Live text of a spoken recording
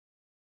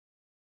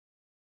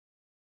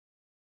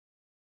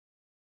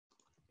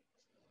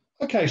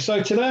Okay,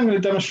 so today I'm going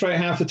to demonstrate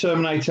how to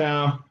terminate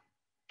our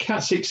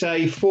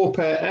Cat6a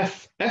 4-pair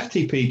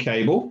FFTP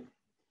cable,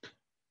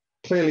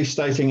 clearly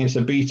stating it's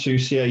a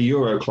B2CA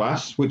Euro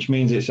class, which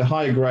means it's a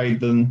higher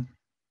grade than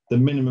the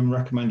minimum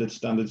recommended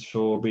standards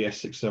for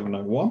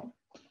BS6701.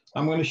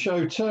 I'm going to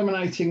show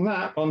terminating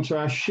that onto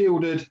our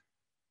shielded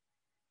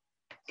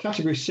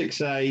category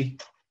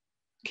 6A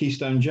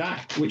Keystone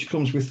Jack, which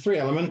comes with three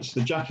elements: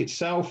 the jack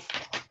itself,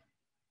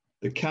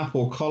 the cap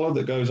or collar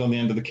that goes on the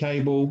end of the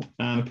cable,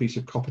 and a piece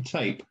of copper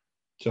tape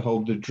to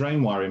hold the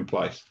drain wire in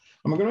place.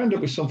 And we're going to end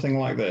up with something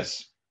like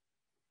this.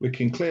 We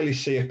can clearly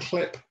see a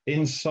clip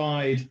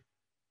inside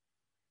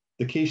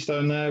the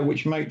keystone there,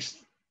 which makes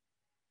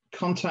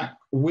contact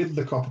with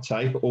the copper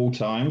tape at all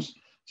times,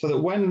 so that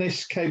when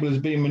this cable is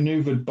being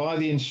maneuvered by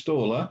the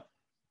installer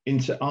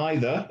into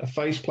either a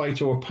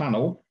faceplate or a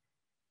panel,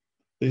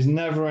 there's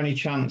never any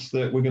chance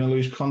that we're going to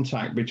lose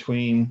contact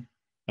between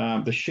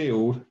the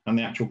shield and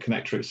the actual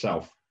connector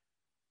itself.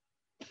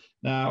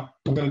 Now,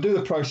 I'm going to do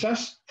the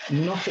process,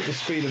 not at the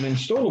speed an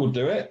installer would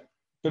do it,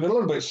 but a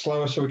little bit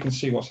slower so we can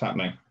see what's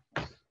happening.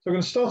 So I'm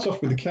going to start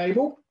off with the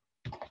cable,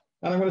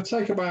 and I'm going to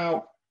take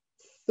about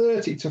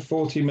 30 to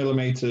 40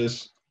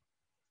 millimeters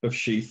of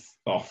sheath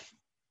off.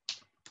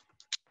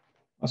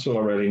 That's all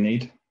I really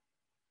need.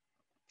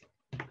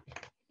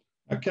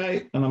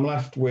 Okay, and I'm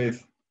left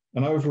with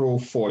an overall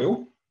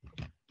foil,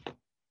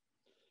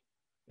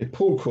 a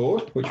pull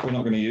cord, which we're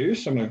not going to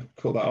use, so I'm going to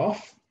cut that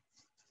off.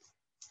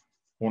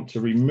 I want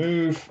to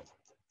remove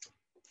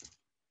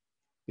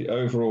the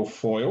overall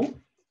foil.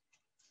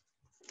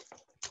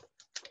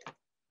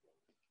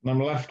 And I'm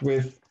left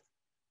with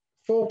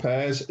 4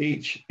 pairs,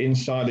 each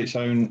inside its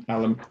own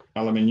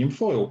aluminium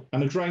foil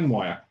and a drain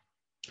wire.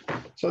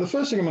 So the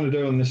first thing I'm going to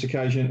do on this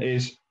occasion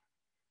is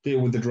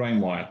deal with the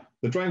drain wire.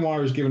 The drain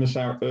wire has given us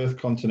our earth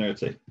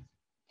continuity.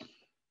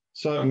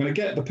 So I'm going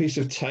to get the piece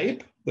of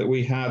tape that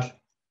we had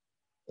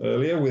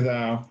earlier with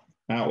our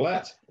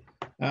outlet,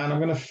 and I'm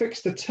going to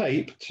fix the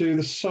tape to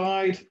the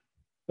side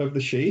of the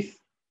sheath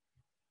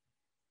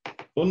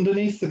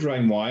underneath the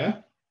drain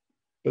wire,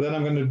 but then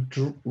I'm going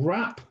to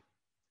wrap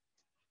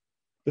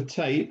the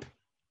tape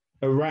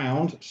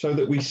around so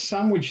that we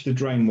sandwich the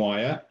drain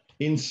wire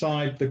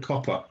inside the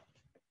copper.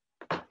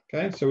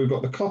 Okay, so we've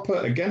got the copper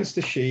against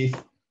the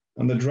sheath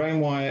and the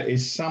drain wire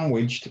is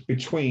sandwiched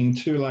between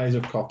 2 layers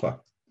of copper.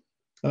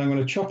 And I'm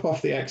going to chop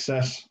off the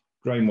excess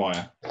drain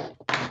wire.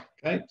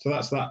 Okay, so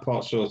that's that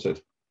part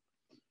sorted.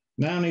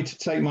 Now I need to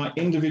take my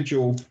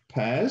individual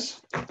pairs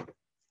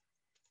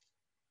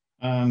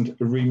and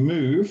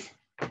remove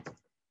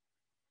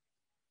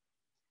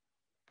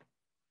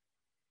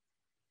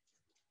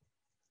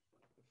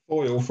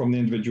foil from the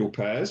individual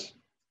pairs.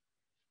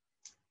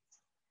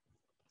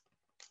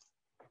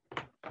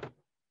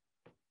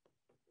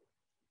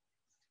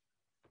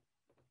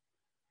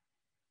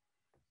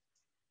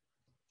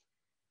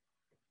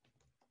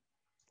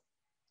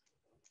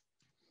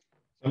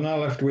 I'm now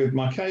left with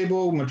my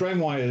cable, my drain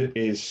wire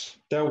is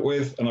dealt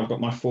with, and I've got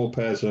my 4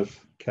 pairs of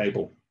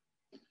cable.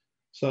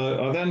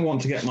 So I then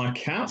want to get my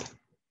cap,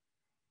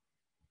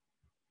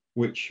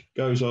 which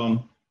goes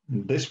on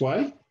this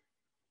way.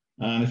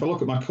 And if I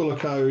look at my color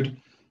code,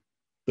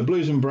 the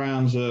blues and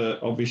browns are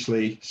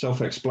obviously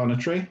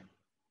self-explanatory,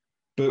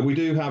 but we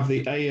do have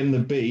the A and the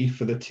B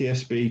for the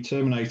TSB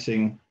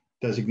terminating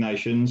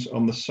designations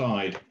on the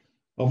side.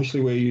 Obviously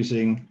we're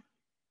using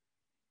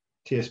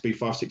TSB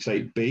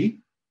 568B.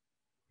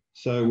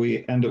 So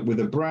we end up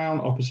with a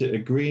brown opposite a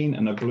green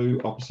and a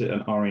blue opposite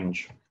an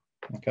orange.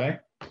 Okay,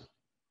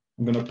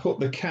 I'm going to put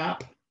the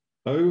cap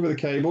over the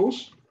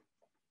cables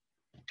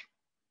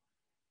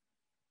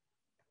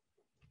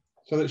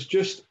so that it's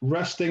just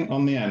resting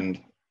on the end.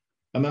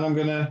 And then I'm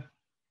going to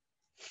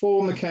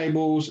form the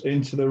cables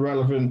into the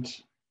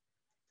relevant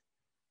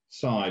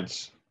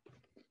sides.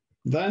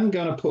 Then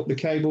going to put the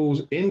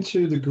cables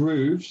into the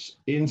grooves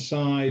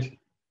inside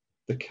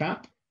the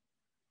cap.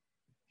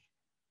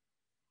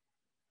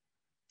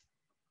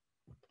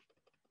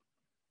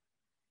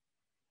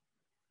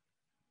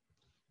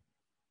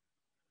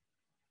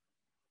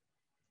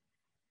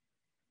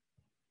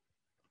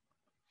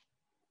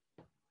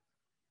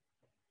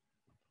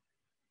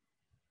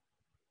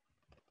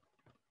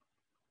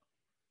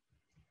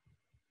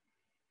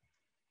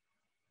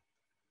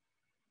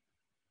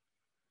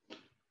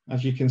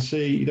 As you can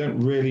see, you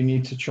don't really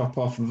need to chop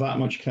off that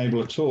much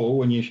cable at all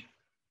when you're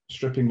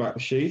stripping back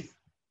the sheath.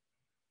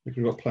 We've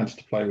got plenty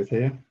to play with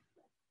here.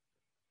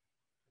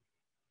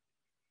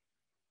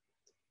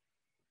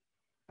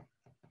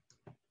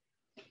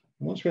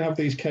 Once we have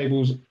these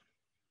cables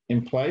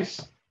in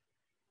place,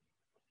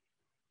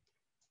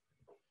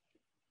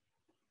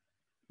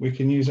 we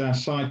can use our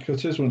side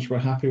cutters once we're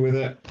happy with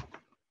it,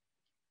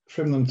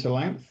 trim them to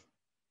length,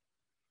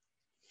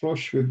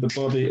 flush with the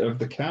body of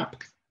the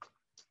cap.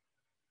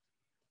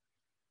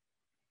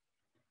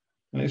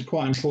 And it's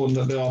quite important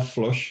that they are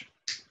flush.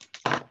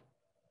 Double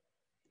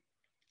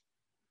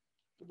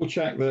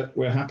check that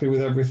we're happy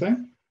with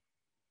everything.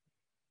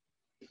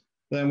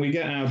 Then we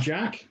get our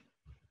jack.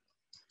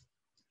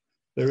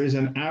 There is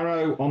an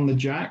arrow on the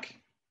jack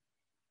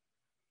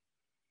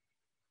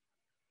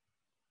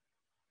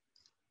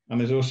And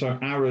there's also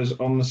arrows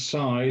on the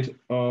side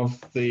of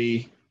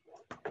the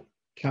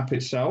cap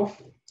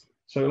itself.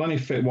 So it'll only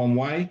fit one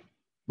way.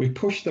 We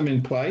push them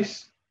in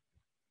place.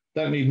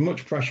 Don't need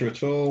much pressure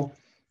at all.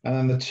 And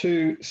then the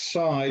two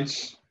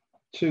sides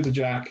to the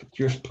jack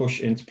just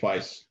push into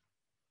place.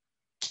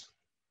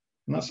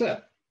 And that's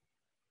it.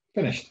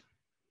 Finished.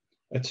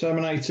 A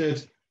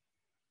terminated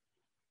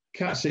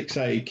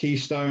Cat6a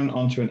Keystone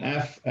onto an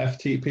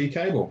FFTP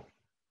cable.